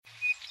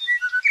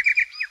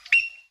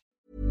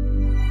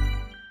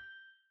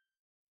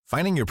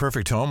Finding your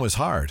perfect home was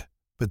hard,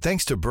 but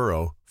thanks to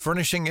Burrow,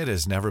 furnishing it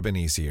has never been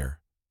easier.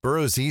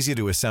 Burrow's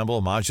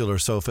easy-to-assemble modular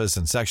sofas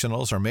and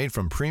sectionals are made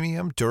from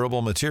premium,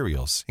 durable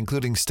materials,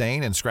 including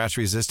stain and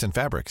scratch-resistant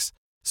fabrics.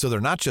 So they're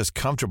not just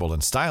comfortable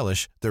and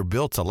stylish, they're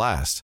built to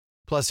last.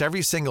 Plus,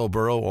 every single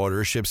Burrow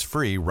order ships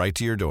free right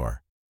to your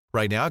door.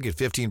 Right now, get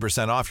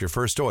 15% off your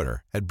first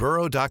order at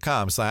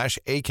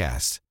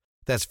burrow.com/ACAST.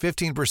 That's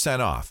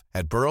 15% off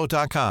at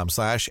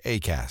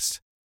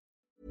burrow.com/ACAST.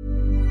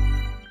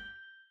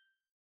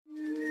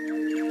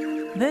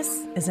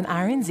 This is an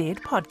RNZ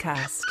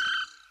podcast.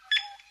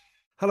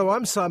 Hello,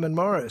 I'm Simon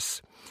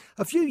Morris.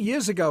 A few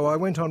years ago, I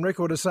went on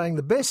record as saying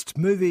the best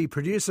movie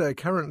producer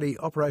currently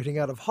operating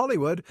out of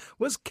Hollywood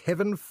was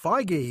Kevin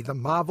Feige, the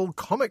Marvel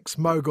Comics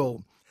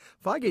mogul.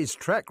 Feige's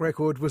track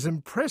record was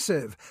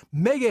impressive,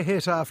 mega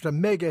hit after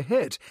mega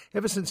hit,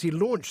 ever since he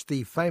launched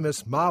the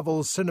famous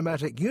Marvel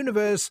Cinematic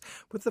Universe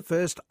with the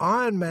first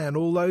Iron Man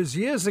all those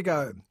years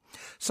ago.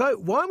 So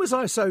why was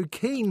I so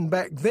keen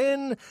back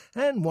then,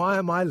 and why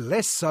am I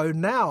less so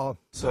now?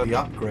 So the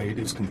upgrade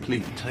is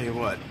complete. Tell you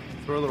what,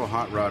 throw a little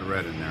Hot Rod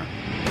Red in there.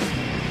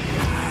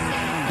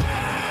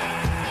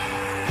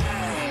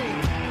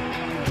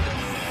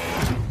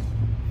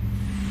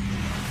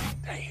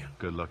 Damn.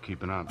 Good luck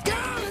keeping up.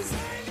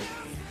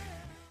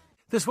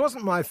 This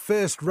wasn't my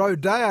first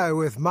rodeo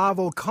with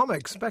Marvel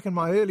Comics. Back in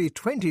my early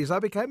 20s, I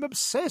became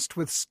obsessed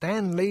with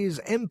Stan Lee's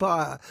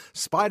Empire,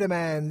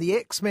 Spider-Man, the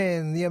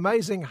X-Men, the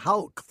Amazing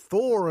Hulk,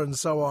 Thor, and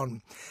so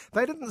on.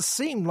 They didn't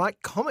seem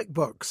like comic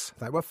books.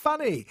 They were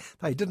funny,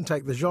 they didn't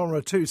take the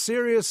genre too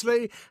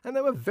seriously, and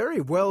they were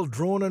very well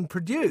drawn and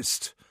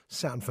produced.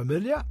 Sound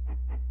familiar?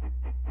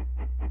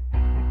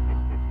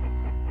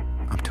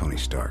 I'm Tony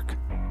Stark.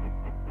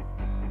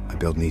 I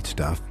build neat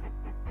stuff.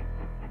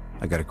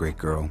 I got a great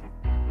girl.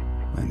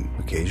 And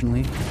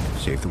occasionally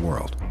save the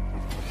world.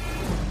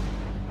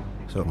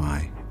 So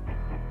why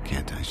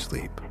can't I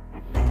sleep?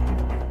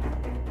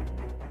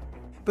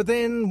 But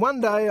then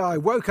one day I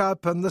woke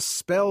up and the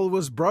spell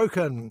was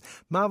broken.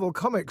 Marvel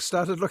Comics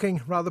started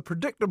looking rather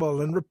predictable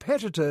and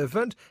repetitive,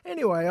 and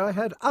anyway, I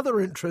had other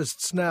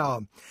interests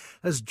now.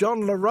 As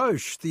John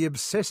LaRoche, the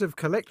obsessive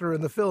collector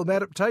in the film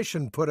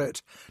adaptation, put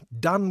it,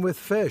 done with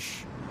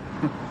fish.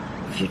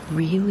 If you'd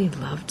really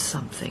loved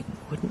something,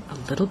 wouldn't a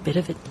little bit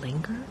of it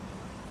linger?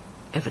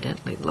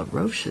 Evidently,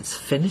 LaRoche's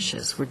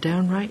finishes were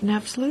downright and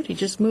absolute. He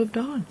just moved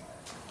on.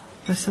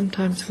 I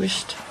sometimes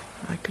wished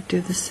I could do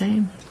the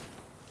same.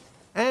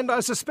 And I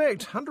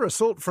suspect, under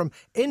assault from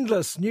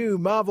endless new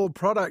Marvel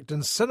product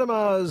in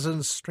cinemas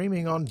and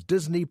streaming on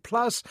Disney+,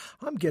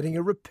 I'm getting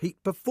a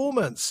repeat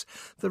performance.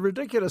 The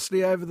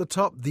ridiculously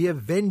over-the-top The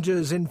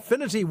Avengers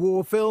Infinity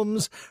War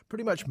films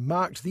pretty much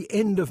marked the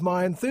end of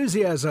my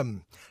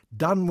enthusiasm.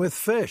 Done with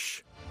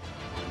fish.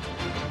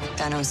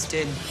 Thanos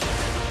did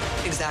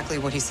exactly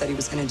what he said he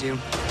was going to do.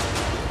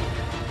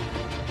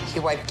 He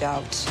wiped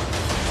out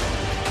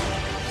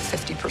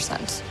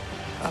 50%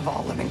 of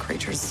all living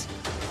creatures.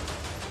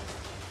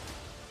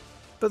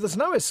 But there's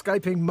no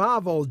escaping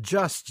Marvel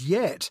just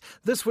yet.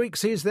 This week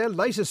sees their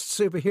latest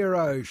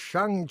superhero,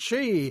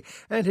 Shang-Chi,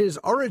 and his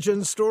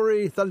origin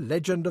story, The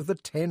Legend of the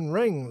Ten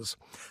Rings.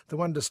 The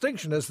one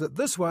distinction is that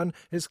this one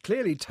is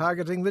clearly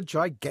targeting the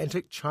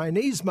gigantic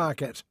Chinese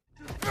market.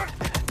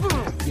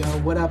 Yo,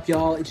 what up,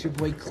 y'all? It's your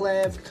boy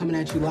Clev, coming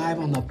at you live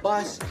on the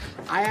bus.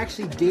 I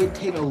actually did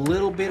take a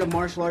little bit of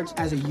martial arts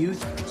as a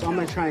youth, so I'm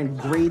gonna try and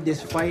grade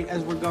this fight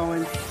as we're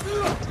going.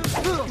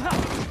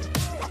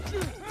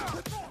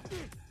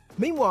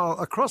 Meanwhile,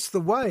 across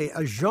the way,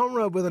 a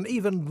genre with an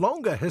even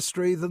longer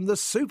history than the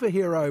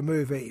superhero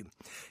movie.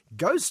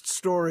 Ghost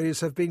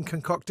stories have been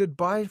concocted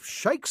by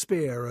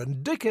Shakespeare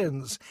and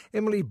Dickens,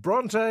 Emily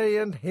Bronte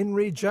and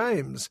Henry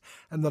James,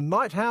 and the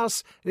Night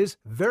House is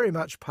very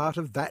much part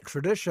of that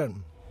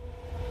tradition.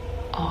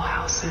 All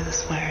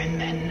houses wherein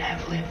men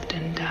have lived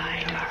and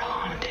died are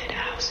haunted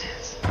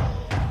houses.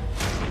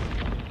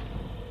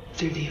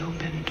 Through the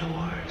open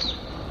doors,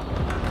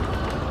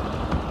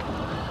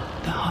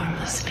 the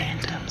harmless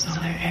phantoms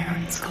on their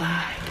errands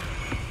glide.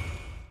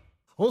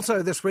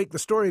 Also this week, the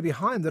story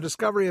behind the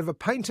discovery of a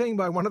painting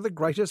by one of the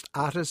greatest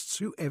artists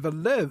who ever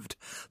lived.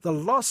 The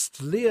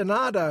lost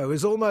Leonardo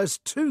is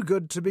almost too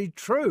good to be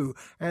true,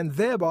 and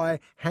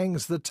thereby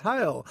hangs the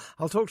tale.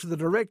 I'll talk to the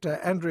director,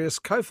 Andreas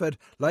Kofod,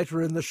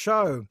 later in the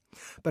show.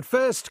 But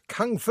first,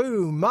 Kung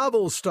Fu,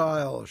 Marvel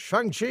style,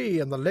 Shang-Chi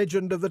and the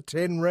Legend of the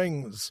Ten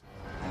Rings.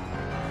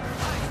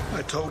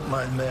 I told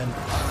my men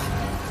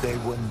they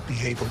wouldn't be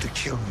able to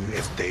kill you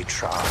if they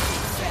tried.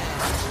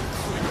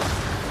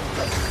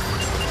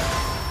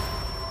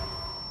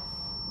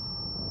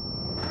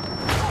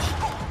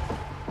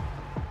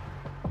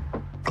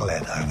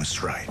 Glad I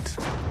was right.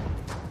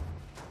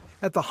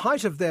 At the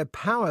height of their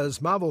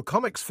powers, Marvel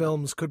Comics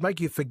films could make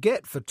you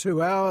forget for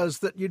 2 hours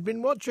that you'd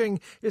been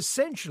watching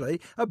essentially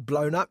a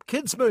blown-up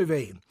kids'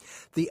 movie.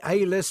 The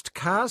A-list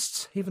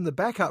casts, even the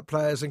backup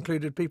players,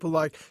 included people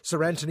like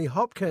Sir Anthony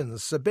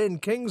Hopkins, Sir Ben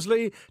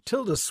Kingsley,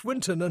 Tilda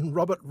Swinton and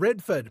Robert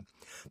Redford.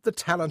 The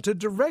talented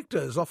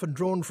directors, often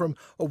drawn from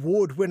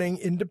award-winning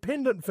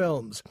independent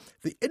films.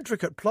 The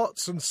intricate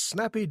plots and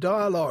snappy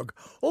dialogue,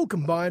 all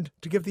combined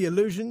to give the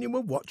illusion you were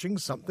watching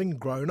something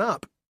grown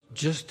up.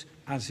 Just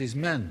as his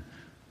men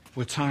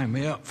were tying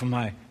me up for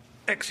my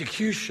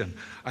execution,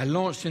 I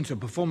launched into a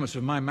performance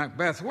of my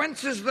Macbeth.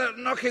 Whence is that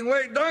knocking?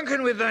 Wait,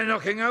 Duncan, with thy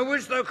knocking, I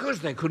wish thou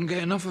couldst. They couldn't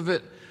get enough of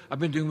it. I've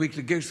been doing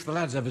weekly gigs for the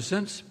lads ever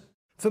since.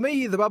 For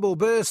me, the bubble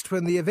burst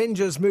when the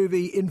Avengers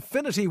movie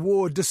Infinity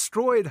War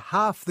destroyed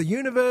half the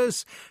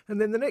universe, and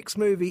then the next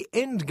movie,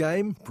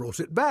 Endgame, brought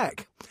it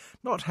back.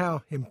 Not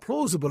how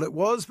implausible it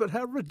was, but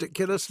how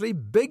ridiculously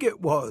big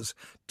it was.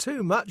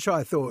 Too much,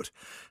 I thought.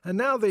 And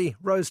now the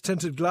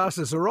rose-tinted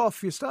glasses are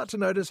off, you start to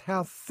notice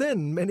how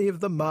thin many of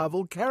the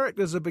Marvel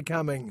characters are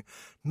becoming.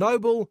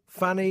 Noble,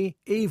 funny,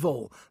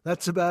 evil.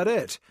 That's about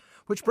it.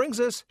 Which brings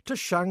us to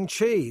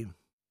Shang-Chi.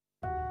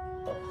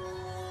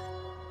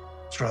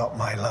 Throughout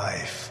my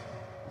life,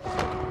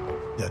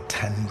 the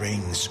 10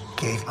 rings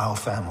gave our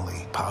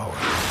family power.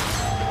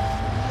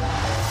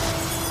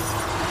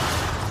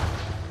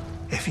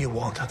 If you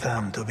want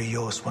them to be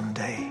yours one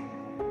day,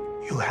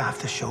 you have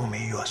to show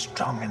me you are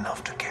strong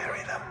enough to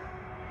carry them.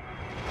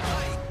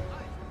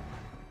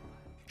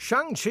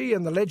 Shang-Chi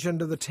and the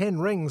Legend of the Ten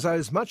Rings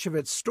owes much of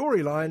its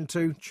storyline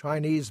to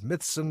Chinese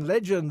myths and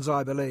legends,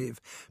 I believe,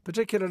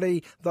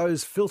 particularly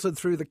those filtered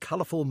through the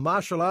colourful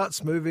martial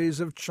arts movies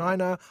of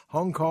China,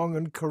 Hong Kong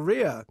and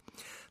Korea.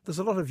 There's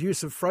a lot of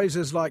use of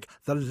phrases like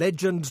 "the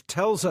legend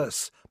tells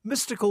us,"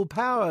 mystical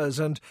powers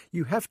and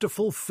 "you have to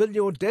fulfill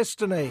your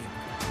destiny."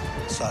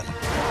 Son,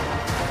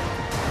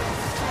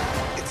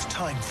 it's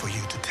time for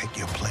you to take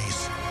your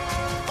place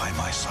by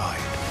my side.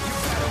 You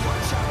better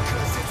watch out,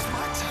 'cause it's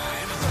my time.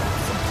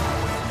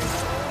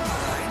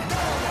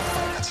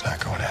 That's not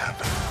going to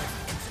happen.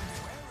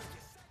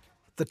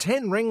 The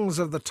 10 Rings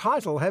of the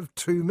title have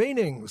two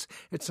meanings.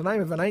 It's the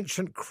name of an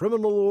ancient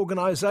criminal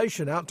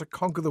organisation out to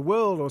conquer the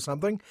world or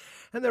something.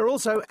 And they're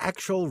also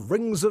actual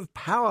rings of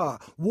power,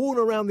 worn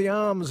around the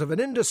arms of an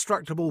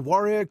indestructible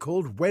warrior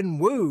called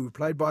Wenwu,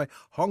 played by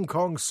Hong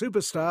Kong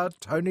superstar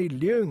Tony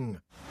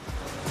Leung.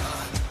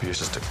 You're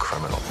just a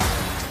criminal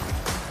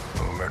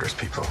who murders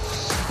people.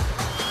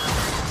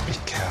 Be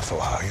careful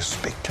how you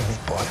speak to me,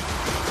 boy.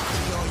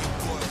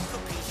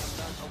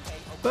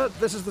 But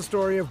this is the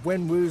story of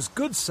Wenwu's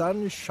good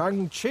son,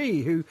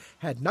 Shang-Chi, who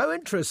had no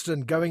interest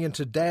in going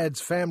into Dad's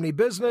family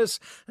business,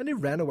 and he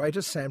ran away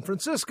to San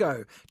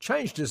Francisco,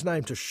 changed his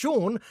name to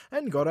Sean,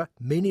 and got a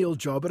menial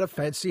job at a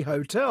fancy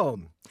hotel.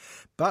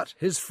 But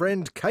his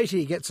friend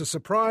Katie gets a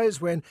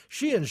surprise when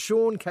she and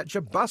Sean catch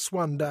a bus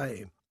one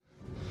day.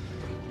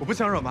 You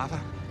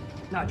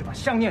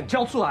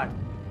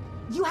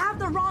have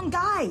the wrong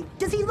guy.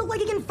 Does he look like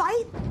he can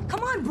fight?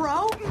 Come on,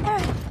 bro.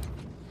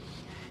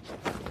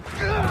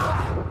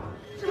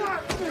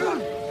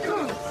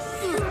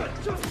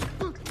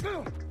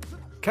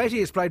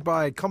 Katie is played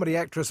by comedy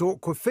actress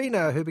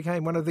Awkwafina, who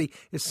became one of the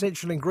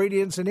essential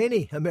ingredients in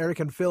any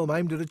American film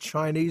aimed at a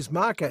Chinese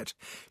market.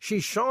 She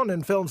shone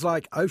in films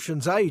like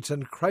Ocean's 8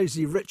 and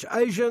Crazy Rich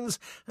Asians,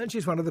 and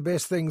she's one of the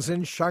best things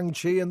in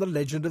Shang-Chi and the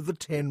Legend of the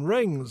Ten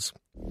Rings.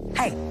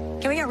 Hey,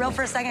 can we get real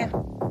for a second?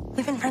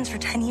 We've been friends for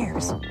 10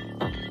 years.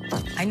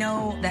 I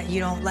know that you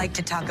don't like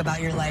to talk about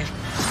your life,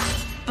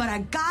 but a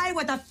guy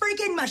with a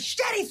freaking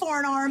machete for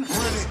an arm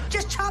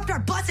just chopped our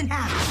butts in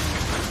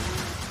half.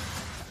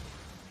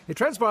 It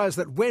transpires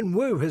that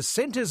Wenwu has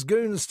sent his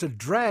goons to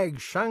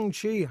drag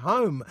Shang-Chi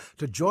home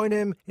to join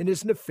him in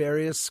his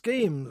nefarious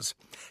schemes.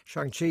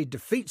 Shang-Chi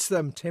defeats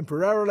them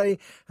temporarily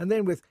and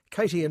then, with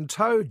Katie in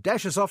tow,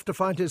 dashes off to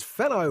find his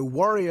fellow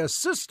warrior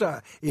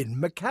sister in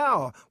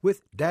Macau,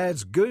 with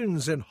Dad's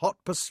goons in hot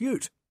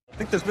pursuit. I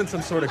think there's been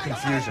some sort of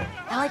confusion.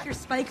 I like your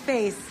spike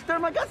face. They're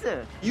my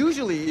cousin.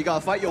 Usually, you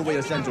gotta fight your way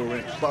to Central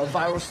Ring. But a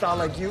viral star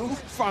like you,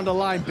 front of the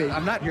line, babe.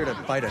 I'm not here to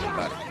fight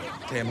anybody.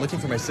 Okay, I'm looking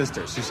for my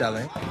sister,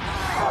 Shishale.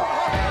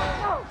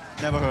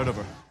 Never heard of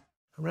her.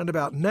 Around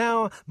about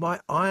now, my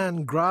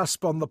iron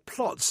grasp on the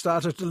plot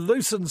started to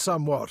loosen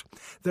somewhat.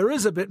 There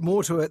is a bit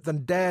more to it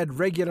than Dad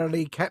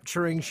regularly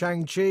capturing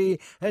Shang-Chi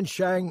and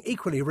Shang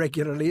equally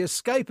regularly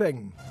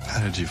escaping. How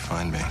did you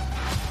find me?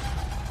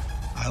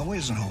 I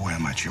always know where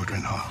my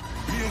children are.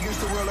 Me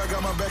against the world, I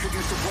got my back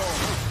against the wall.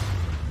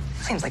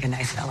 Seems like a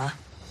nice fella.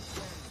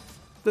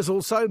 There's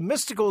also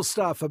mystical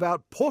stuff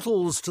about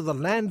portals to the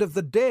land of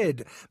the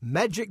dead,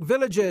 magic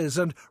villages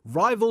and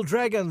rival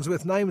dragons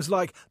with names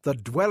like the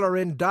Dweller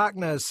in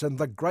Darkness and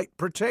the Great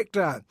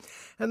Protector.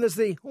 And there's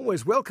the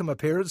always welcome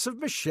appearance of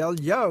Michelle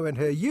Yeoh in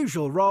her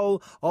usual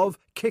role of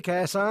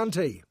kick-ass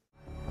auntie.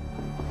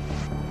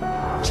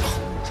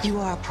 You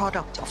are a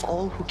product of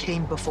all who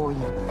came before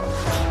you.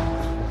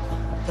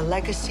 The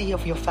legacy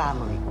of your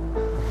family.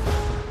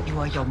 You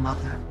are your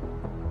mother.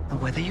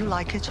 And whether you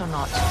like it or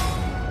not,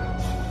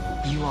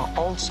 You are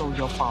also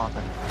your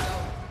father.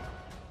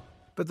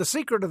 But the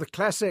secret of the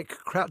classic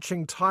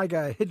Crouching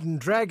Tiger, Hidden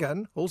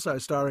Dragon, also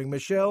starring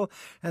Michelle,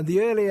 and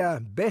the earlier,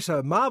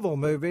 better Marvel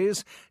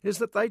movies is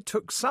that they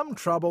took some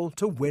trouble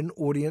to win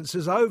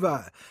audiences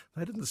over.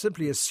 They didn't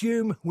simply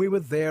assume we were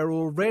there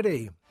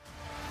already.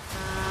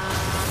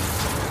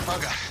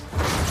 Okay.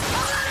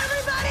 Hold on,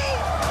 everybody!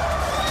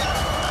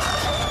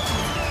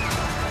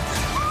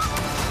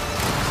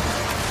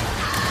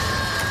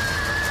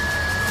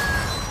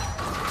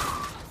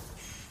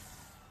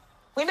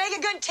 We make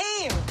a good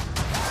team.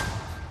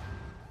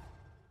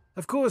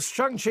 Of course,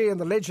 Shang-Chi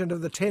and the Legend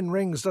of the Ten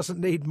Rings doesn't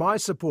need my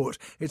support.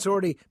 It's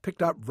already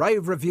picked up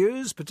rave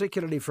reviews,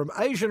 particularly from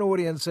Asian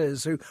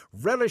audiences who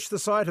relish the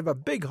sight of a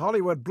big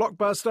Hollywood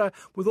blockbuster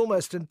with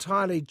almost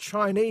entirely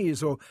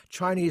Chinese or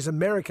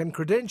Chinese-American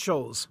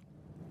credentials.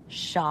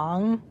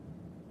 Shang?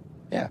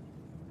 Yeah.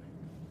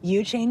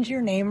 You changed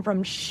your name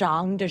from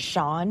Shang to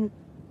Sean?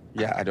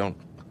 Yeah, I don't...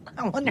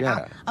 I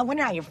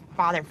wonder how your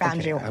father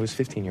found you. I was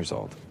 15 years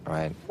old, all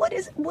right? What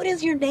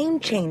is your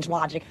name change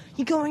logic?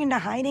 You going into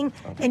hiding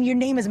and your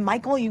name is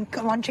Michael, you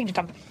come on change it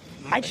to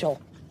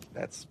Michael.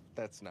 That's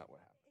not what happened.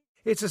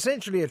 It's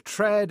essentially a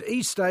trad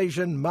East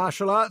Asian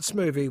martial arts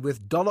movie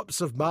with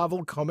dollops of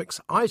Marvel Comics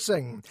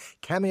icing,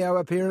 cameo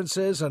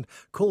appearances and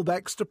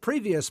callbacks to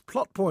previous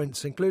plot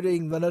points,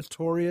 including the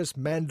notorious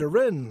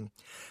Mandarin.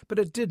 But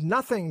it did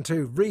nothing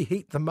to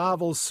reheat the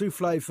Marvel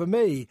soufflé for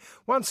me.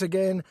 Once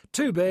again,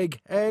 too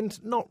big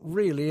and not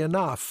really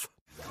enough.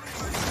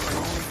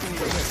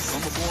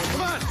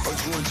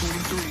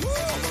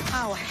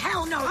 Oh,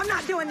 hell no, I'm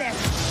not doing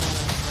this.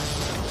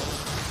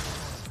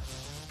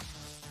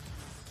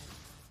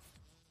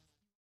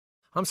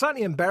 I'm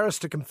slightly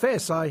embarrassed to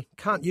confess I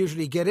can't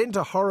usually get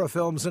into horror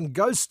films and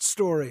ghost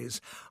stories.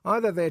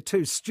 Either they're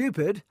too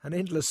stupid, an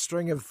endless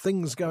string of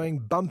things going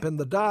bump in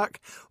the dark,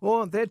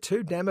 or they're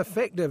too damn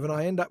effective and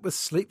I end up with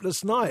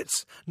sleepless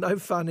nights. No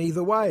fun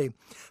either way.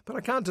 But I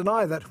can't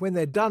deny that when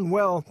they're done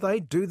well, they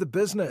do the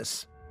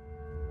business.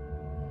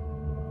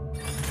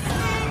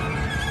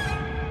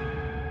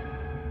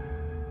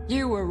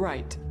 You were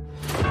right.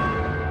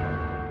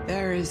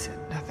 There is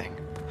nothing.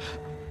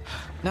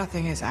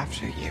 Nothing is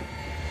after you.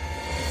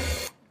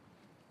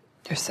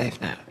 You're safe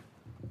now.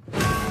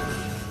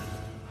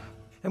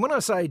 And when I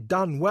say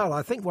done well,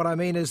 I think what I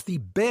mean is the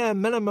bare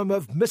minimum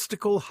of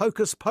mystical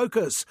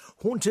hocus-pocus,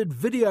 haunted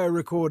video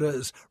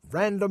recorders,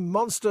 random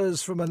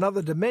monsters from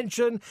another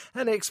dimension,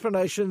 and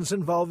explanations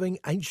involving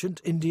ancient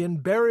Indian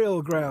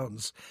burial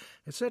grounds.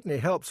 It certainly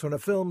helps when a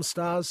film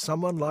stars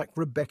someone like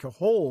Rebecca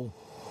Hall.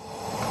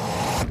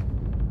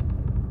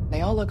 They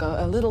all look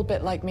a little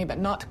bit like me, but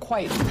not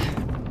quite.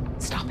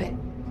 Stop it.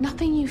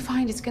 Nothing you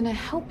find is gonna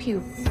help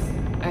you.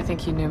 I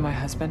think you knew my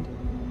husband.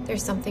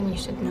 There's something you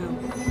should know.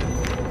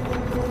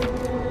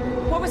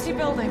 What was he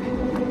building?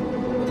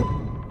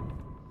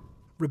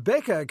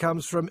 Rebecca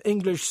comes from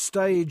English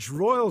stage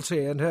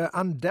royalty, and her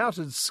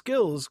undoubted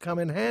skills come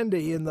in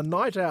handy in The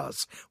Night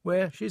House,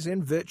 where she's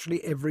in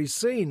virtually every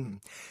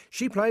scene.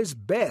 She plays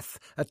Beth,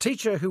 a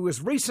teacher who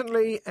was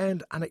recently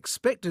and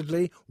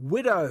unexpectedly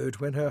widowed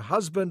when her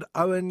husband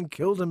Owen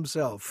killed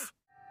himself.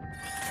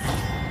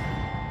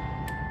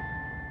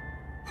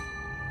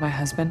 My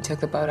husband took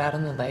the boat out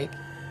on the lake.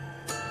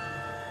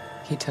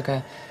 He took a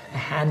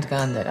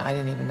handgun that I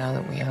didn't even know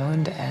that we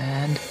owned,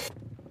 and...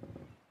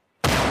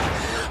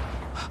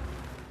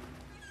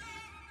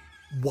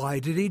 Why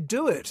did he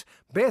do it?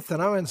 Beth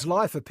and Owen's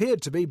life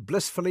appeared to be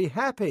blissfully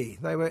happy.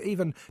 They were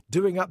even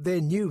doing up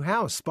their new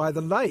house by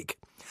the lake.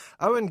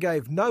 Owen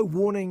gave no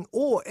warning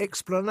or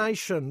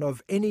explanation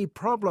of any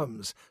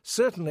problems,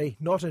 certainly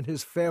not in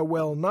his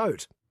farewell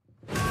note.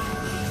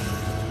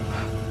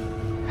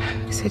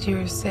 You said you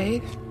were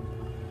safe?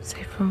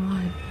 Safe from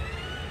what?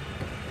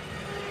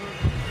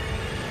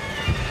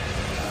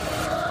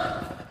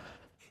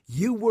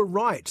 You were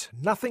right.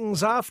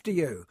 Nothing's after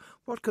you.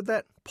 What could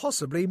that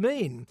possibly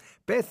mean?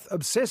 Beth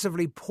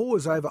obsessively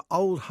pores over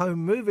old home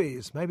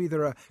movies. Maybe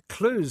there are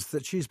clues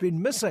that she's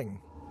been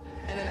missing.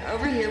 And then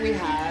over here we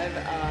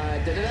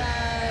have,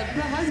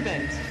 the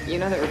husband. You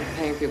know that we're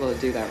paying people to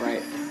do that,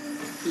 right?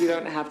 You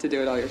don't have to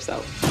do it all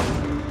yourself.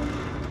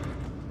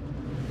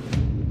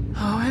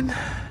 Owen?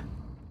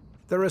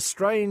 There are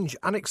strange,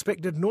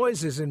 unexpected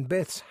noises in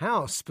Beth's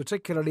house,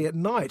 particularly at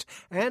night,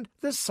 and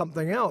there's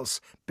something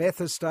else. Beth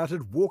has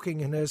started walking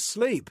in her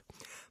sleep.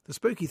 The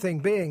spooky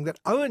thing being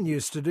that Owen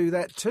used to do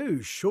that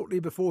too,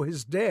 shortly before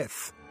his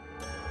death.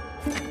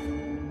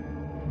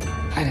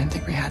 I didn't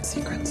think we had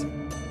secrets.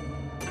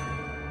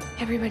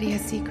 Everybody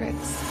has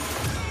secrets.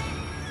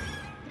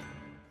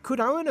 Could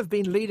Owen have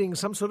been leading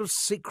some sort of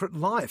secret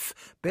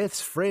life?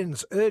 Beth's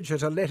friends urge her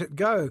to let it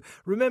go.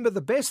 Remember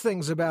the best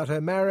things about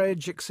her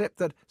marriage, except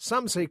that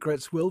some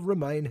secrets will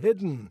remain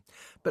hidden.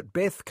 But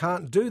Beth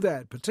can't do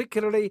that,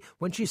 particularly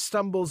when she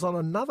stumbles on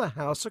another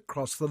house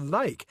across the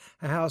lake,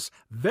 a house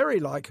very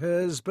like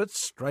hers, but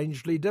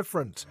strangely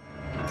different.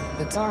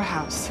 It's our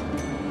house.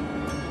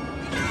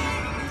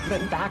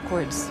 But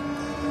backwards.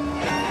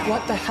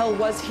 What the hell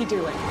was he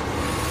doing?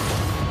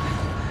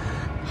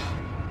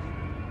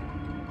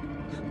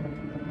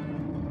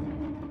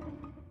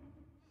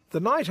 The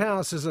Night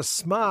House is a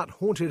smart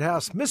haunted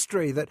house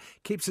mystery that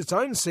keeps its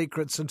own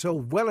secrets until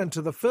well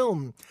into the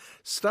film.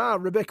 Star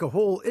Rebecca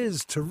Hall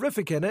is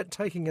terrific in it,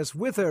 taking us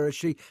with her as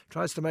she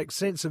tries to make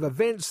sense of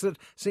events that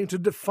seem to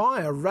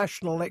defy a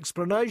rational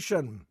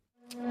explanation.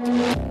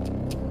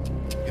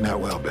 You're not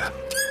well, Beth.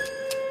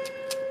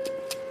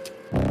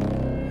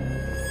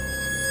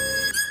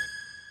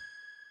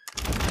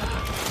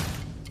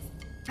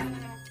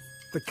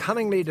 The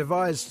cunningly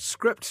devised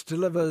script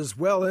delivers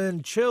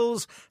well-earned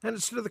chills, and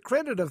it's to the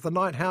credit of the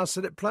Night House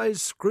that it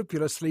plays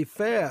scrupulously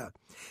fair.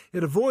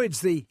 It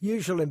avoids the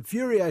usual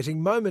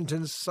infuriating moment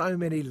in so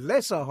many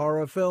lesser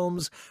horror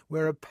films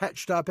where a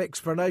patched-up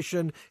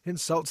explanation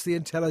insults the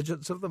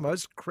intelligence of the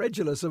most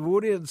credulous of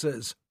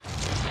audiences.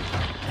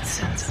 A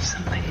sense of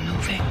something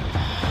moving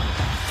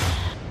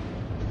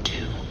to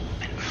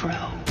and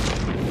fro.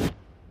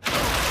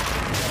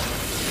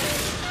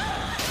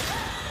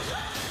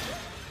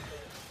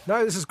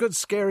 No, this is good,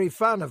 scary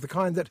fun of the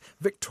kind that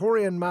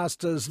Victorian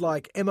masters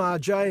like M.R.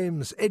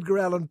 James, Edgar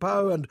Allan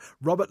Poe and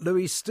Robert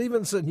Louis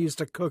Stevenson used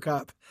to cook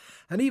up.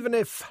 And even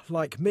if,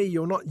 like me,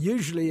 you're not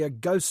usually a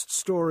ghost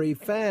story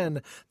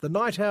fan, The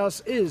Night House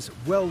is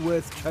well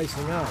worth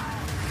chasing up.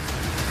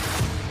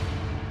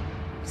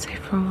 Safe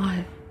from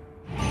what?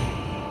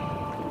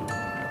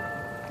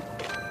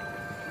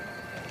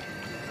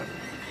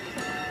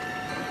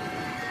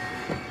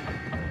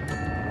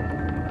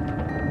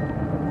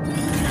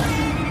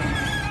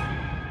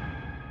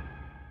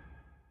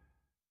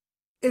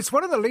 It's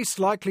one of the least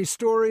likely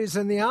stories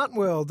in the art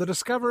world, the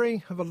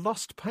discovery of a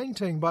lost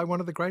painting by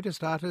one of the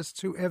greatest artists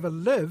who ever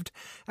lived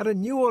at a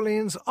New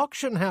Orleans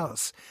auction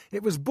house.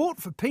 It was bought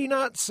for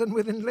peanuts, and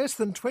within less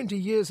than 20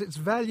 years its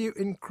value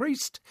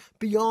increased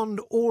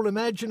beyond all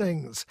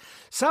imaginings.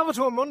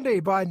 Salvator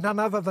Mundi, by none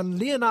other than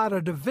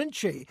Leonardo da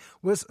Vinci,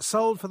 was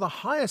sold for the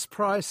highest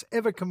price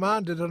ever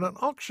commanded in an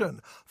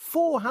auction,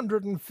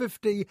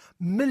 $450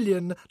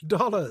 million.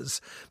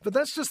 But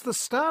that's just the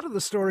start of the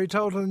story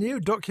told in a new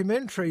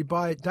documentary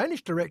by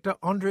Danish director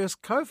Andreas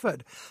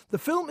Kofod. The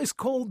film is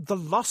called The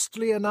Lost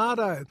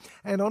Leonardo,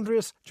 and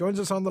Andreas joins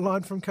us on the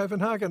line from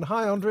Copenhagen.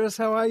 Hi Andreas,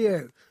 how are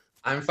you?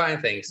 I'm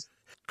fine, thanks.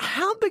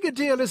 How big a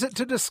deal is it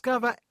to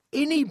discover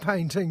any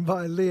painting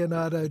by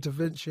Leonardo da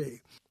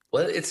Vinci?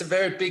 Well, it's a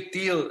very big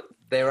deal.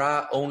 There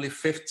are only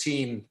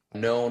 15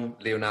 known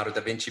Leonardo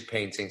da Vinci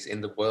paintings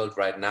in the world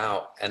right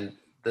now, and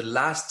the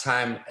last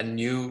time a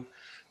new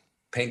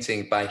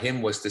painting by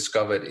him was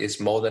discovered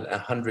is more than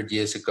 100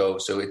 years ago.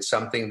 So it's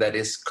something that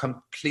is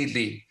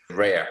completely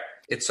rare.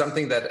 It's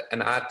something that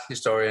an art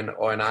historian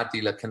or an art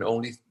dealer can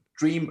only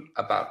dream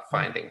about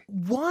finding.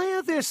 Why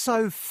are there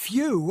so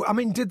few? I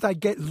mean, did they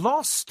get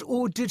lost,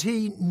 or did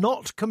he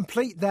not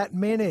complete that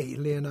many,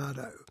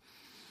 Leonardo?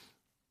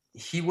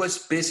 He was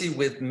busy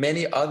with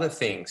many other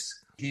things.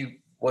 He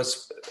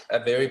was a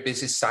very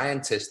busy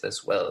scientist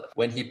as well.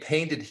 When he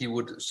painted, he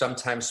would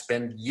sometimes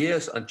spend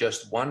years on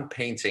just one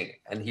painting,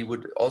 and he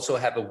would also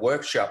have a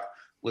workshop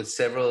with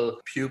several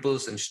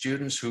pupils and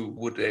students who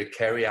would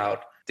carry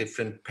out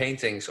different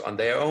paintings on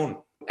their own.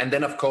 And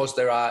then, of course,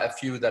 there are a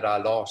few that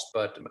are lost,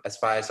 but as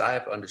far as I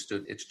have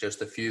understood, it's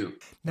just a few.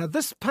 Now,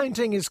 this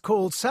painting is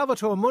called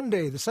Salvator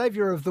Mundi, the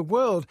Saviour of the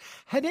World.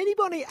 Had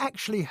anybody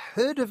actually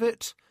heard of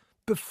it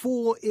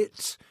before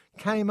it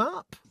came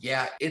up?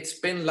 Yeah, it's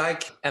been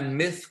like a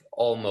myth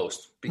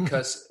almost,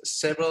 because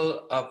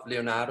several of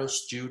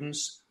Leonardo's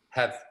students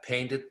have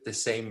painted the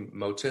same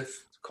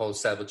motif called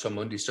Salvator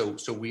Mundi. So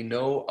we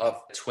know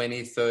of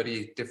 20,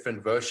 30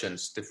 different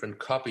versions, different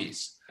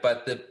copies.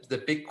 But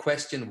the big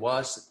question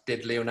was,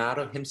 did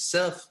Leonardo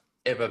himself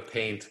ever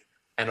paint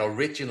an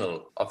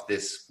original of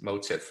this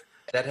motif?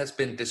 That has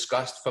been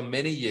discussed for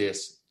many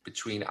years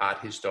between art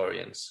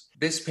historians.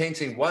 This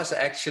painting was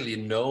actually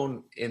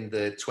known in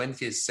the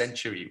 20th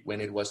century when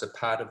it was a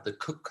part of the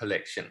Cook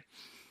collection.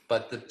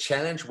 But the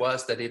challenge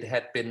was that it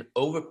had been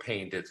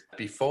overpainted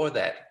before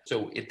that.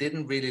 So it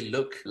didn't really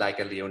look like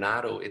a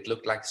Leonardo, it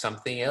looked like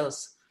something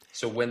else.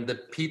 So when the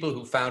people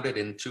who found it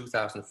in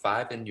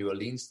 2005 in New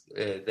Orleans,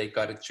 they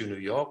got it to New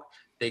York,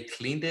 they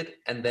cleaned it,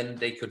 and then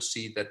they could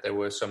see that there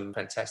were some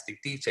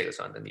fantastic details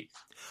underneath.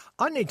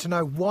 I need to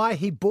know why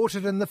he bought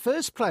it in the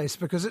first place,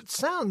 because it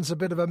sounds a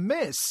bit of a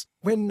mess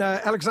when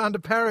Alexander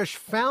Parrish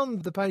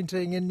found the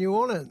painting in New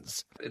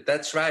Orleans.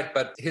 That's right,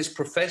 but his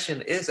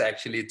profession is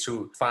actually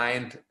to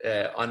find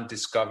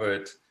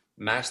undiscovered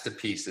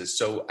masterpieces.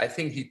 So I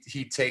think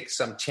he takes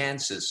some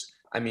chances.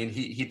 I mean,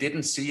 he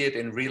didn't see it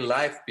in real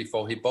life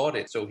before he bought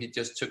it, so he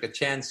just took a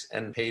chance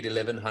and paid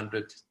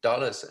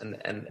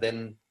 $1,100, and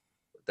then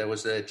there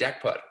was a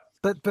jackpot.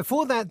 But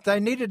before that,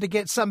 they needed to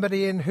get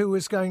somebody in who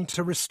was going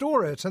to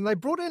restore it, and they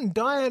brought in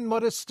Diane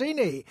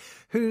Modestini,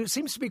 who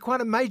seems to be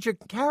quite a major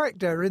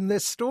character in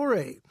this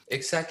story.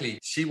 Exactly.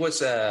 She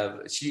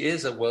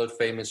is a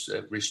world-famous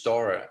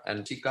restorer,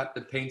 and she got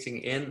the painting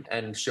in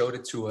and showed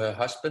it to her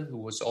husband, who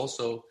was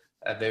also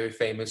a very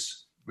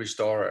famous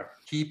restorer.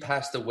 He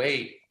passed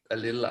away a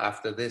little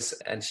after this,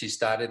 and she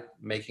started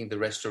making the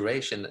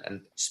restoration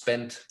and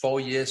spent 4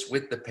 years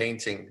with the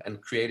painting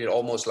and created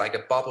almost like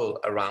a bubble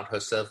around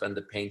herself and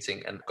the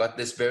painting, and got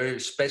this very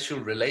special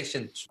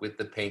relation with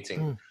the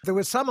painting. There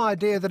was some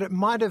idea that it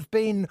might have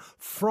been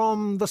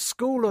from the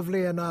school of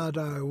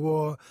Leonardo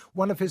or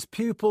one of his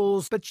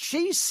pupils, but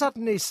she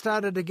suddenly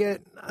started to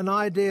get an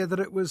idea that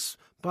it was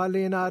by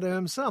Leonardo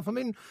himself. I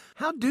mean,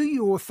 how do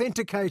you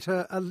authenticate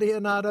a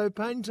Leonardo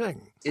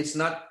painting? It's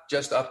not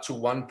just up to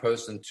one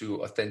person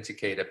to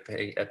authenticate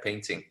a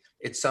painting.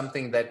 It's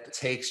something that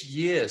takes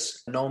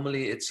years.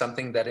 Normally, it's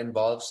something that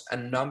involves a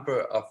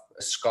number of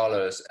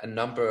scholars, a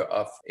number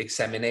of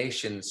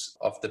examinations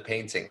of the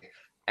painting.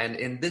 And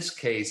in this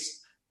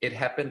case, it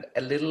happened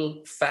a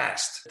little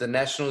fast. The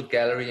National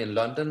Gallery in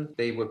London,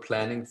 they were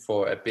planning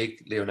for a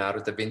big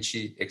Leonardo da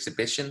Vinci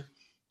exhibition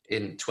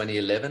in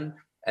 2011.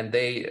 And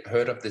they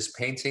heard of this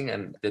painting,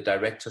 and the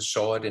director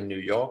saw it in New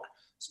York.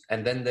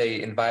 And then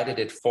they invited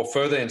it for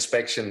further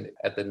inspection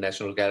at the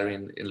National Gallery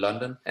in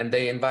London. And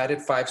they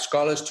invited 5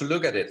 scholars to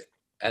look at it.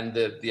 And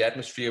the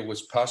atmosphere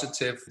was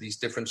positive. These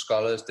different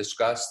scholars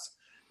discussed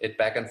it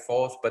back and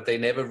forth, but they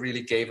never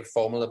really gave a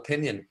formal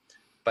opinion.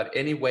 But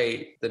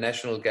anyway, the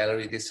National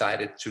Gallery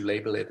decided to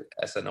label it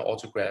as an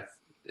autograph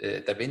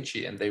Da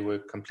Vinci, and they were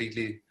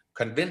completely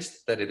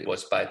convinced that it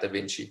was by Da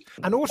Vinci.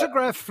 An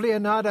autograph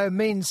Leonardo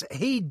means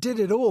he did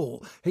it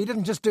all. He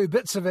didn't just do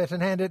bits of it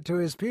and hand it to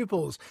his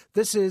pupils.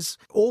 This is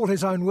all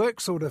his own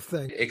work sort of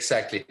thing.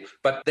 Exactly.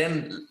 But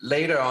then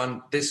later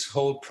on, this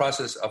whole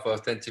process of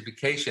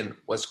authentication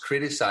was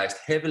criticized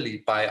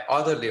heavily by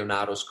other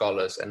Leonardo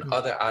scholars and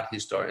other art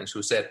historians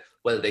who said,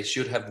 well, they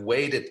should have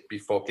waited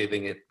before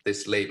giving it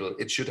this label.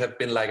 It should have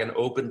been like an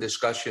open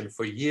discussion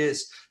for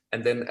years.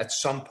 And then at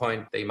some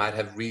point, they might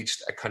have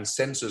reached a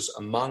consensus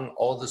among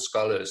all the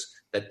scholars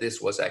that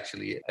this was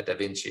actually a Da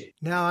Vinci.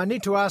 Now, I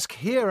need to ask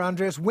here,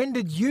 Andreas, when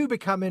did you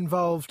become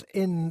involved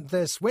in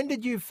this? When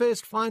did you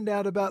first find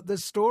out about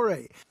this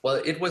story?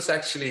 Well, it was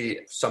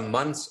actually some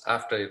months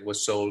after it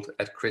was sold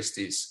at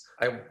Christie's.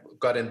 I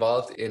got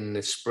involved in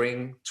the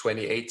spring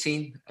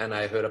 2018, and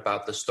I heard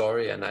about the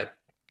story, and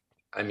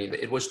I mean,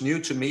 it was new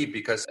to me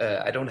because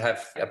I don't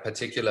have a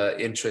particular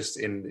interest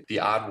in the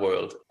art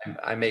world.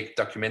 I make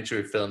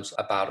documentary films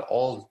about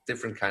all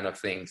different kind of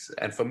things.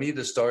 And for me,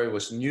 the story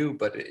was new,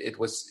 but it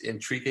was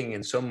intriguing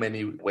in so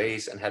many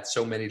ways and had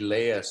so many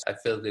layers. I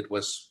felt it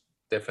was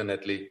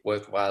definitely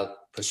worthwhile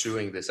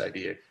pursuing this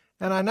idea.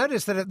 And I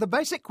noticed that the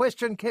basic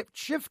question kept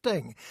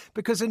shifting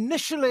because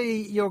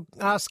initially you're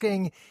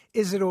asking,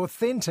 is it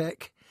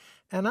authentic?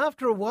 And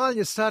after a while,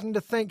 you're starting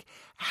to think,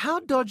 how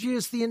dodgy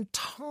is the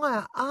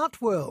entire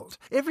art world?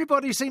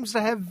 Everybody seems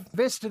to have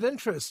vested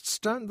interests,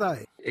 don't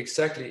they?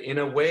 Exactly. In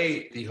a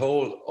way, the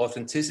whole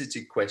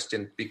authenticity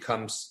question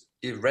becomes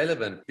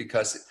irrelevant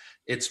because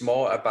it's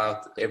more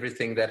about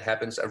everything that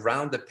happens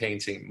around the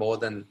painting more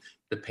than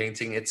the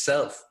painting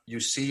itself. You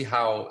see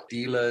how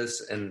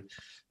dealers and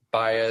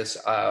buyers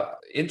are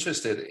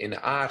interested in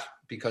art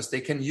because they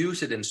can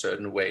use it in a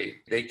certain way.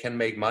 They can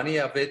make money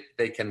of it.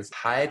 They can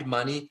hide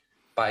money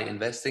by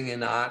investing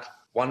in art.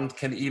 One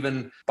can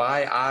even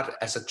buy art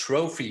as a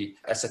trophy,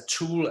 as a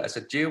tool, as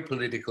a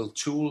geopolitical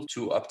tool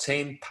to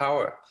obtain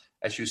power,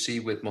 as you see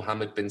with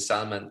Mohammed bin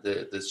Salman,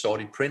 the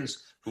Saudi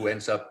prince, who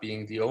ends up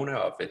being the owner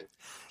of it.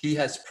 He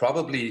has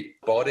probably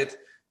bought it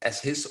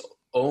as his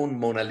own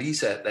Mona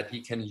Lisa that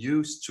he can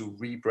use to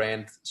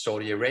rebrand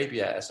Saudi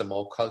Arabia as a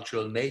more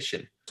cultural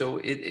nation. So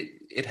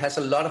it has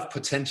a lot of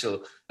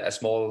potential, a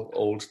small,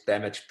 old,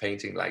 damaged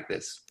painting like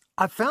this.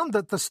 I found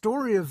that the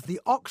story of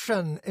the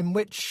auction in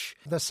which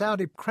the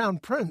Saudi crown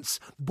prince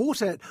bought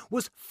it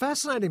was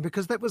fascinating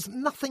because that was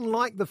nothing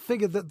like the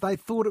figure that they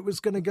thought it was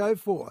going to go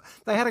for.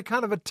 They had a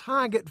kind of a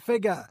target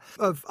figure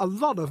of a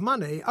lot of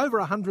money,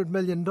 over $100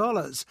 million,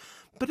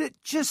 but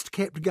it just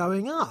kept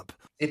going up.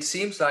 It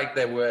seems like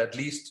there were at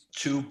least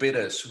 2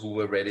 bidders who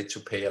were ready to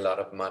pay a lot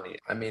of money.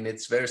 I mean,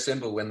 it's very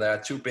simple. When there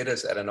are 2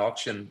 bidders at an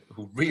auction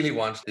who really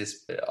want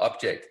this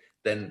object,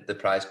 then the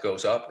price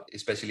goes up,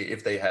 especially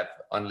if they have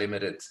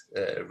unlimited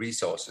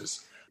resources.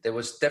 There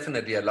was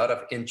definitely a lot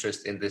of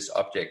interest in this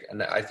object.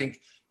 And I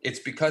think it's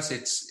because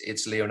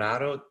it's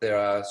Leonardo. There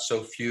are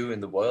so few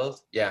in the world.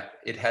 Yeah,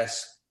 it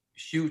has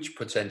huge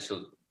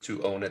potential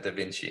to own a Da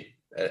Vinci,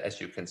 as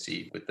you can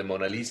see with the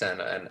Mona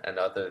Lisa and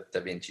other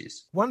Da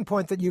Vincis. One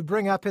point that you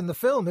bring up in the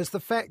film is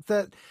the fact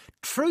that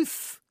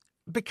truth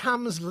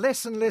becomes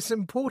less and less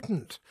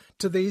important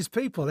to these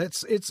people.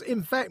 It's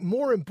in fact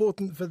more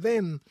important for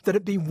them that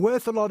it be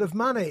worth a lot of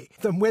money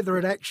than whether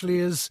it actually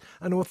is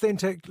an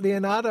authentic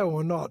Leonardo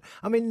or not.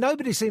 I mean,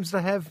 nobody seems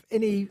to have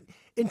any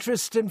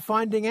interest in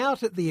finding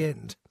out at the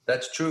end.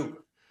 That's true.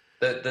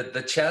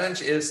 The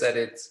challenge is that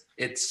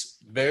it's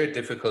very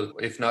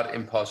difficult, if not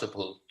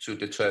impossible, to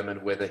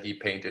determine whether he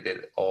painted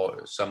it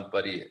or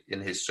somebody in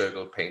his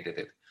circle painted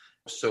it.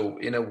 So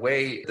in a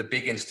way, the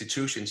big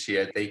institutions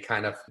here, they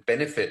kind of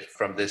benefit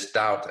from this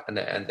doubt and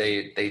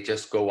they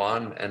just go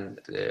on and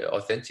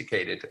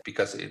authenticate it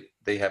because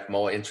they have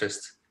more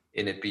interest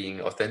in it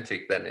being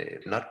authentic than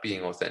it not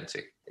being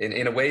authentic.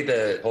 In a way,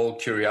 the whole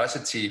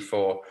curiosity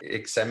for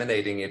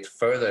examining it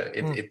further,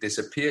 it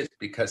disappears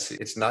because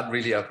it's not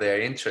really of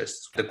their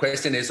interest. The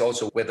question is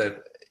also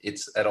whether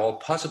it's at all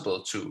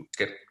possible to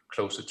get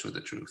closer to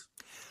the truth.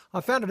 I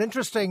found it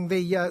interesting,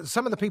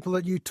 some of the people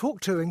that you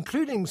talked to,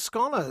 including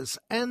scholars,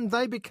 and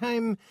they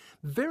became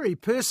very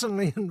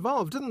personally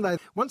involved, didn't they?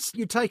 Once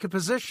you take a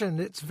position,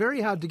 it's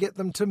very hard to get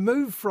them to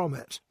move from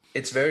it.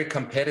 It's very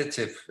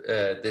competitive,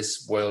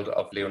 this world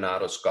of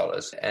Leonardo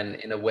scholars. And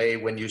in a way,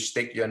 when you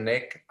stick your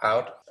neck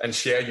out and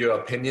share your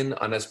opinion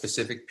on a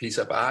specific piece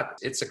of art,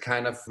 it's a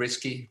kind of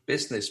risky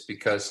business,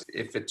 because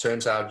if it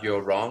turns out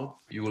you're wrong,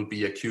 you will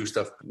be accused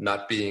of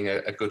not being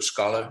a good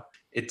scholar.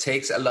 It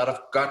takes a lot of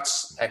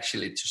guts,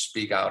 actually, to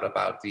speak out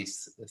about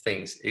these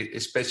things,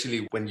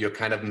 especially when you're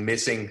kind of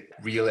missing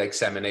real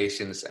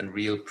examinations and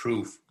real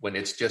proof, when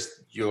it's just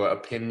your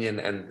opinion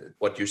and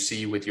what you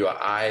see with your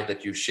eye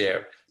that you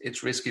share.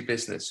 It's risky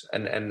business.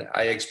 And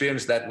I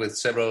experienced that with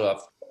several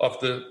of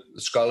the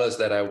scholars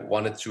that I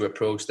wanted to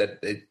approach,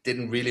 that they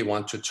didn't really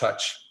want to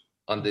touch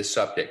on this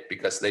subject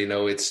because they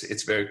know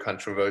it's very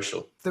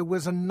controversial. There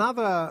was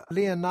another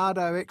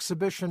Leonardo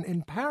exhibition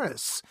in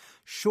Paris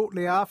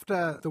shortly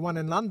after the one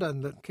in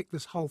London that kicked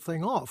this whole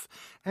thing off,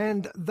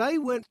 and they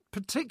weren't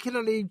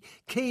particularly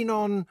keen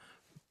on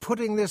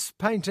putting this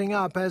painting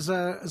up as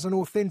an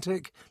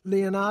authentic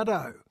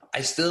Leonardo.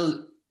 I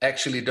still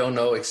actually don't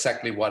know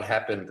exactly what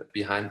happened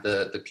behind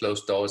the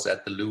closed doors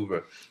at the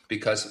Louvre,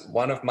 because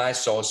one of my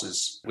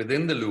sources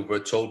within the Louvre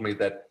told me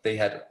that they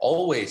had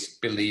always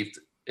believed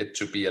it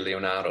to be a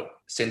Leonardo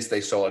since they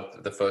saw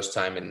it the first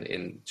time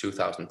in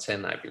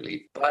 2010, I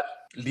believe. But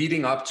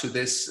leading up to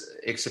this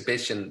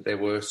exhibition, there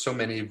were so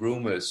many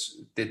rumors.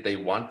 Did they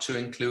want to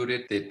include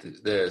it?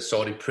 Did the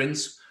Saudi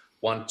prince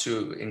want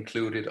to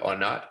include it or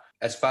not?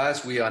 As far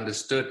as we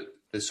understood,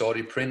 the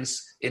Saudi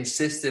prince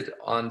insisted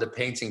on the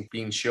painting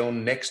being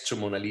shown next to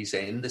Mona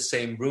Lisa in the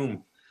same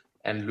room,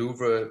 and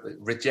Louvre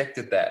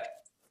rejected that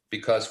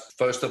because,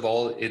 first of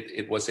all,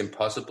 it was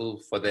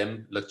impossible for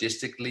them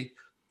logistically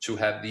to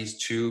have these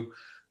two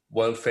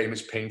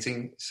world-famous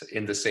paintings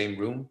in the same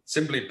room,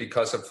 simply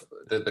because of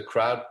the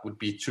crowd would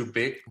be too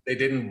big. They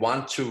didn't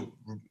want to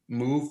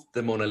move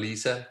the Mona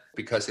Lisa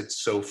because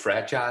it's so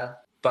fragile.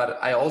 But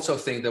I also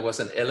think there was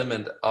an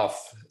element of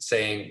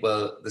saying,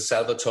 well, the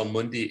Salvator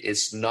Mundi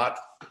is not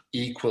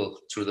equal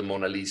to the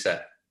Mona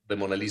Lisa. The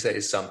Mona Lisa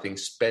is something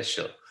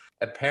special.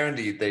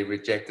 Apparently, they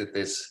rejected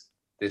this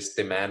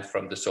demand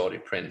from the Saudi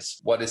prince.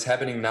 What is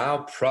happening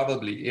now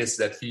probably is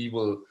that he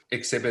will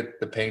exhibit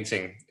the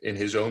painting in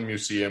his own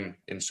museum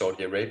in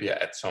Saudi Arabia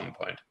at some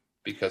point,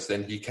 because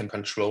then he can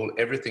control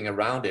everything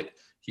around it.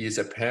 He is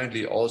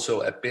apparently also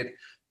a bit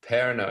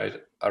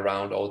paranoid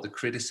around all the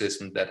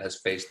criticism that has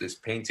faced this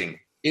painting.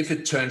 If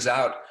it turns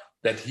out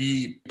that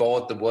he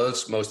bought the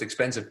world's most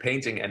expensive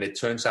painting and it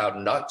turns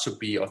out not to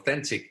be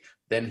authentic,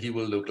 then he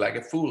will look like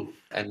a fool.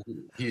 And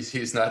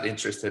he's not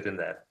interested in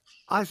that.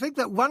 I think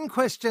that one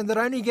question that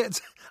only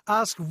gets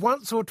asked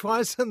once or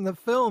twice in the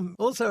film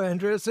also,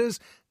 Andreas,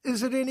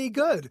 is it any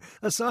good?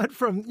 Aside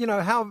from,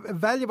 how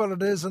valuable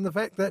it is and the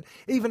fact that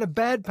even a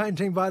bad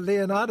painting by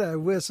Leonardo,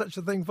 were such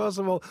a thing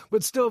possible,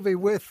 would still be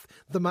worth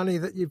the money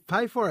that you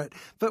pay for it.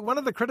 But one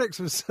of the critics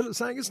was sort of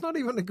saying it's not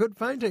even a good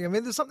painting. I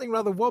mean, there's something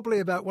rather wobbly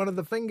about one of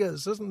the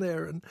fingers, isn't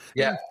there?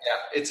 Yeah.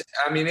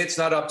 It's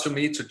not up to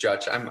me to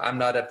judge. I'm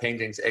not a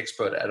paintings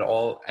expert at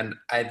all, and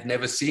I've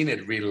never seen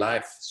it in real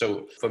life.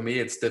 So for me,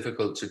 it's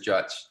difficult to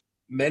judge.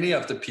 Many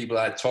of the people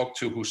I talked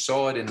to who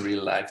saw it in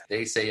real life,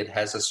 they say it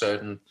has a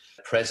certain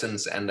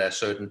presence and a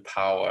certain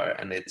power,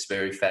 and it's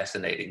very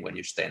fascinating when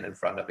you stand in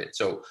front of it.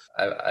 So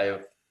I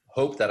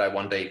hope that I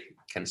one day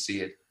can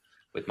see it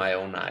with my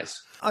own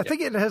eyes. I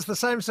think it has the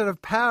same sort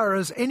of power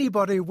as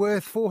anybody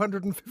worth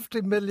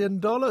 $450 million,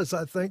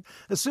 I think.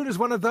 As soon as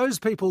one of those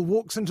people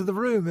walks into the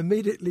room,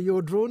 immediately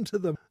you're drawn to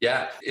them.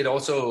 Yeah, it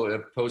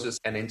also poses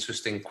an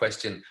interesting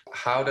question.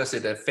 How does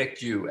it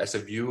affect you as a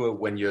viewer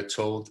when you're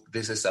told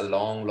this is a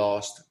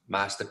long-lost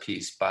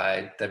masterpiece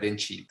by Da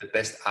Vinci, the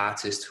best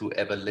artist who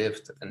ever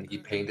lived, and he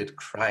painted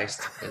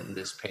Christ in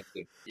this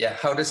painting? Yeah,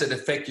 how does it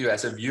affect you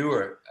as a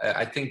viewer?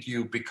 I think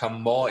you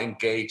become more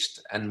engaged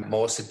and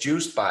more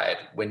seduced by it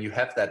when you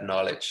have that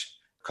knowledge,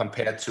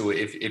 compared to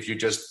if you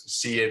just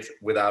see it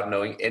without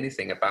knowing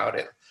anything about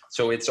it.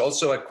 So it's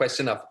also a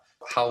question of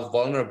how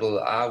vulnerable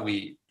are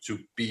we to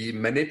be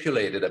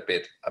manipulated a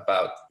bit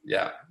about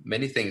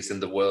many things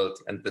in the world,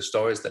 and the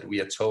stories that we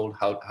are told,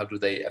 how do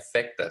they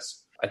affect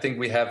us? I think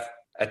we have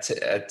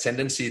a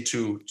tendency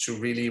to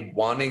really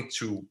wanting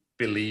to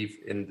believe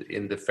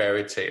in the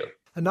fairy tale.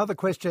 Another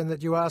question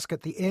that you ask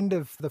at the end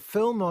of the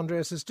film,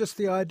 Andreas, is just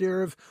the idea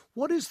of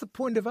what is the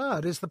point of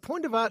art? Is the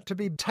point of art to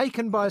be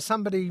taken by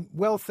somebody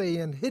wealthy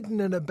and hidden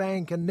in a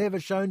bank and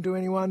never shown to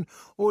anyone,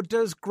 or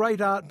does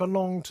great art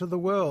belong to the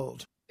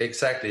world?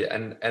 Exactly.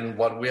 And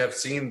what we have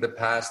seen the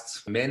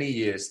past many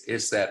years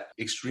is that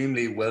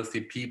extremely wealthy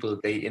people,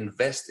 they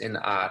invest in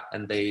art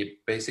and they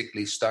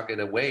basically stock it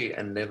away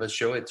and never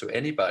show it to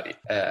anybody.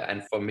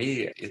 And for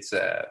me, it's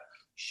a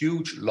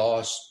huge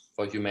loss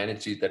for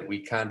humanity that we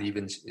can't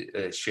even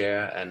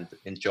share and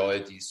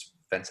enjoy these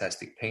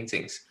fantastic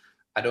paintings.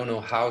 I don't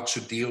know how to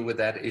deal with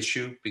that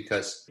issue,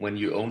 because when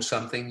you own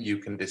something, you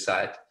can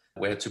decide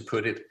where to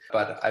put it.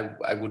 But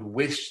I would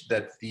wish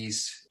that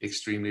these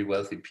extremely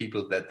wealthy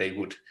people, that they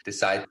would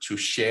decide to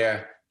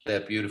share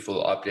their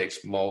beautiful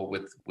objects more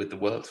with the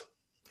world.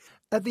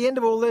 At the end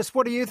of all this,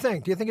 what do you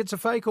think? Do you think it's a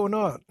fake or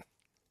not?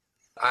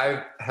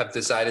 I have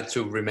decided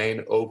to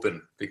remain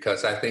open,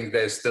 because I think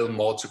there's still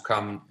more to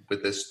come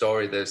with this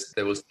story.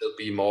 There will still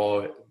be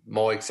more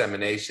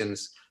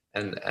examinations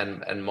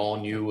and more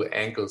new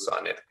angles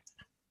on it.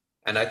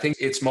 And I think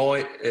it's more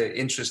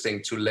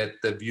interesting to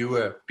let the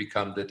viewer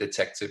become the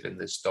detective in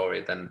this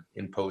story than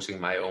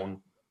imposing my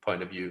own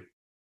point of view.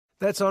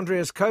 That's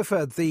Andreas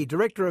Kofod, the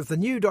director of the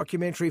new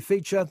documentary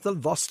feature, The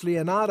Lost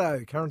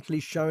Leonardo, currently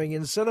showing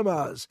in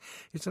cinemas.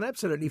 It's an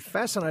absolutely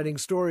fascinating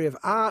story of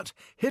art,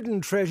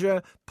 hidden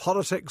treasure,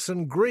 politics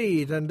and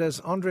greed. And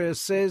as Andreas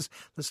says,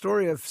 the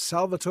story of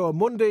Salvator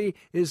Mundi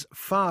is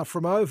far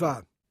from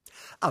over.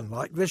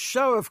 Unlike this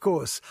show, of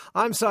course.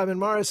 I'm Simon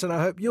Morris, and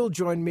I hope you'll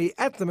join me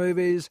at the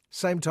movies,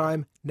 same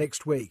time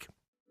next week.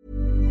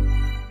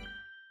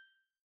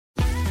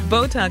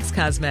 Botox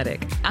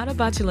Cosmetic, out of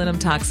botulinum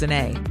toxin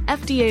A,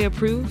 FDA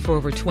approved for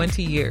over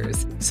 20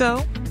 years.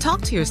 So,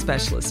 talk to your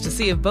specialist to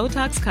see if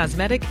Botox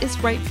Cosmetic is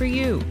right for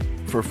you.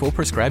 For full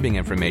prescribing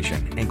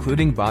information,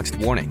 including boxed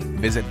warning,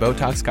 visit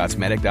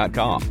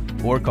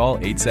BotoxCosmetic.com or call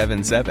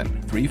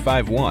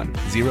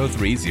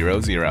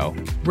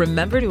 877-351-0300.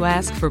 Remember to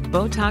ask for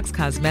Botox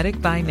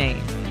Cosmetic by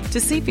name. To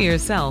see for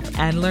yourself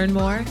and learn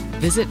more,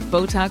 visit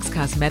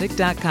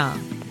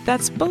BotoxCosmetic.com.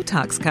 That's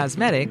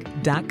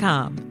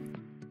BotoxCosmetic.com.